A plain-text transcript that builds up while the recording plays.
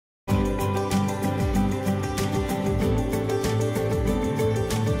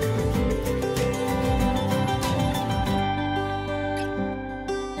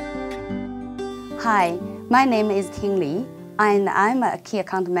Hi, my name is Ting Li, and I'm a Key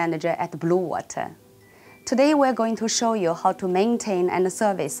Account Manager at Bluewater. Today we're going to show you how to maintain and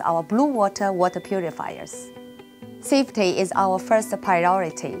service our Bluewater water purifiers. Safety is our first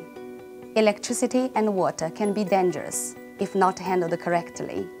priority. Electricity and water can be dangerous if not handled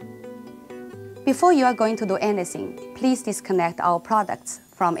correctly. Before you are going to do anything, please disconnect our products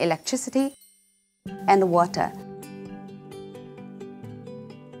from electricity and water.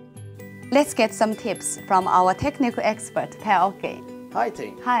 Let's get some tips from our technical expert, Per. Hi,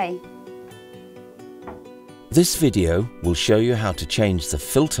 Ting. Hi. This video will show you how to change the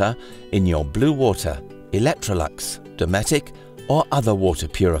filter in your Bluewater, Electrolux, Dometic or other water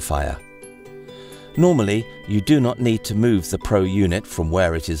purifier. Normally, you do not need to move the Pro unit from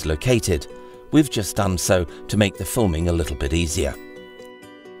where it is located. We've just done so to make the filming a little bit easier.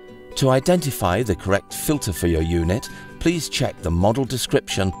 To identify the correct filter for your unit, please check the model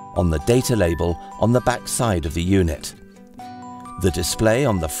description on the data label on the back side of the unit. The display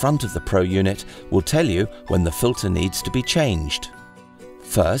on the front of the Pro unit will tell you when the filter needs to be changed.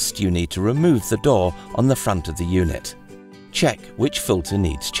 First, you need to remove the door on the front of the unit. Check which filter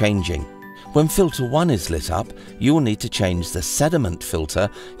needs changing. When filter 1 is lit up, you will need to change the sediment filter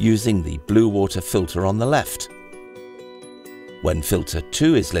using the Bluewater filter on the left. When filter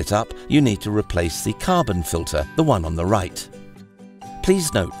 2 is lit up, you need to replace the carbon filter, the one on the right.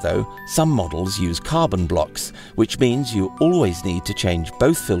 Please note though, some models use carbon blocks, which means you always need to change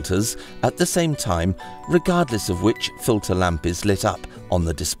both filters at the same time, regardless of which filter lamp is lit up on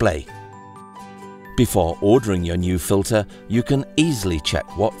the display. Before ordering your new filter, you can easily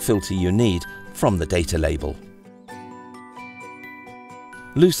check what filter you need from the data label.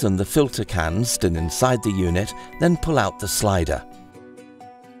 Loosen the filter can still inside the unit, then pull out the slider.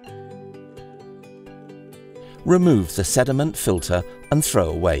 Remove the sediment filter and throw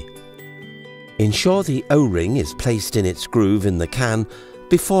away. Ensure the O-ring is placed in its groove in the can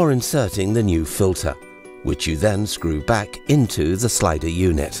before inserting the new filter, which you then screw back into the slider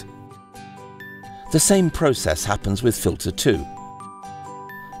unit. The same process happens with filter 2.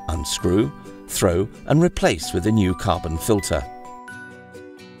 Unscrew, throw and replace with a new carbon filter.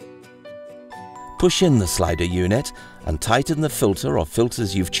 Push in the slider unit and tighten the filter or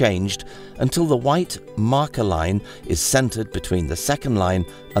filters you've changed until the white marker line is centered between the second line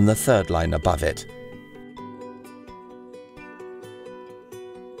and the third line above it.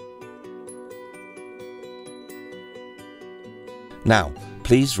 Now,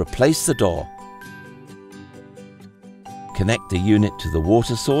 please replace the door. Connect the unit to the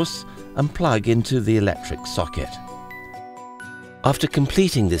water source and plug into the electric socket. After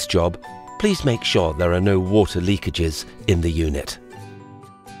completing this job, please make sure there are no water leakages in the unit.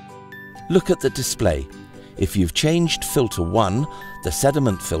 Look at the display. If you've changed filter 1, the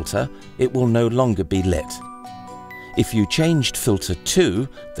sediment filter, it will no longer be lit. If you changed filter 2,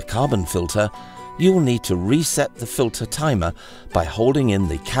 the carbon filter, you will need to reset the filter timer by holding in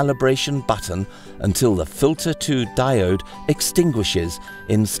the calibration button until the filter 2 diode extinguishes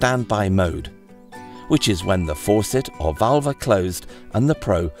in standby mode, which is when the faucet or valve are closed and the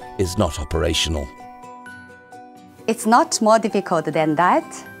Pro is not operational. It's not more difficult than that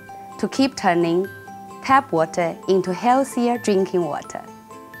to keep turning tap water into healthier drinking water.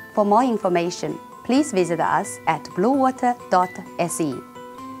 For more information, please visit us at bluewater.se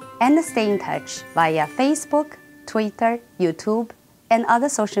and stay in touch via Facebook, Twitter, YouTube, and other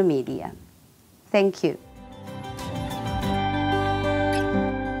social media. Thank you.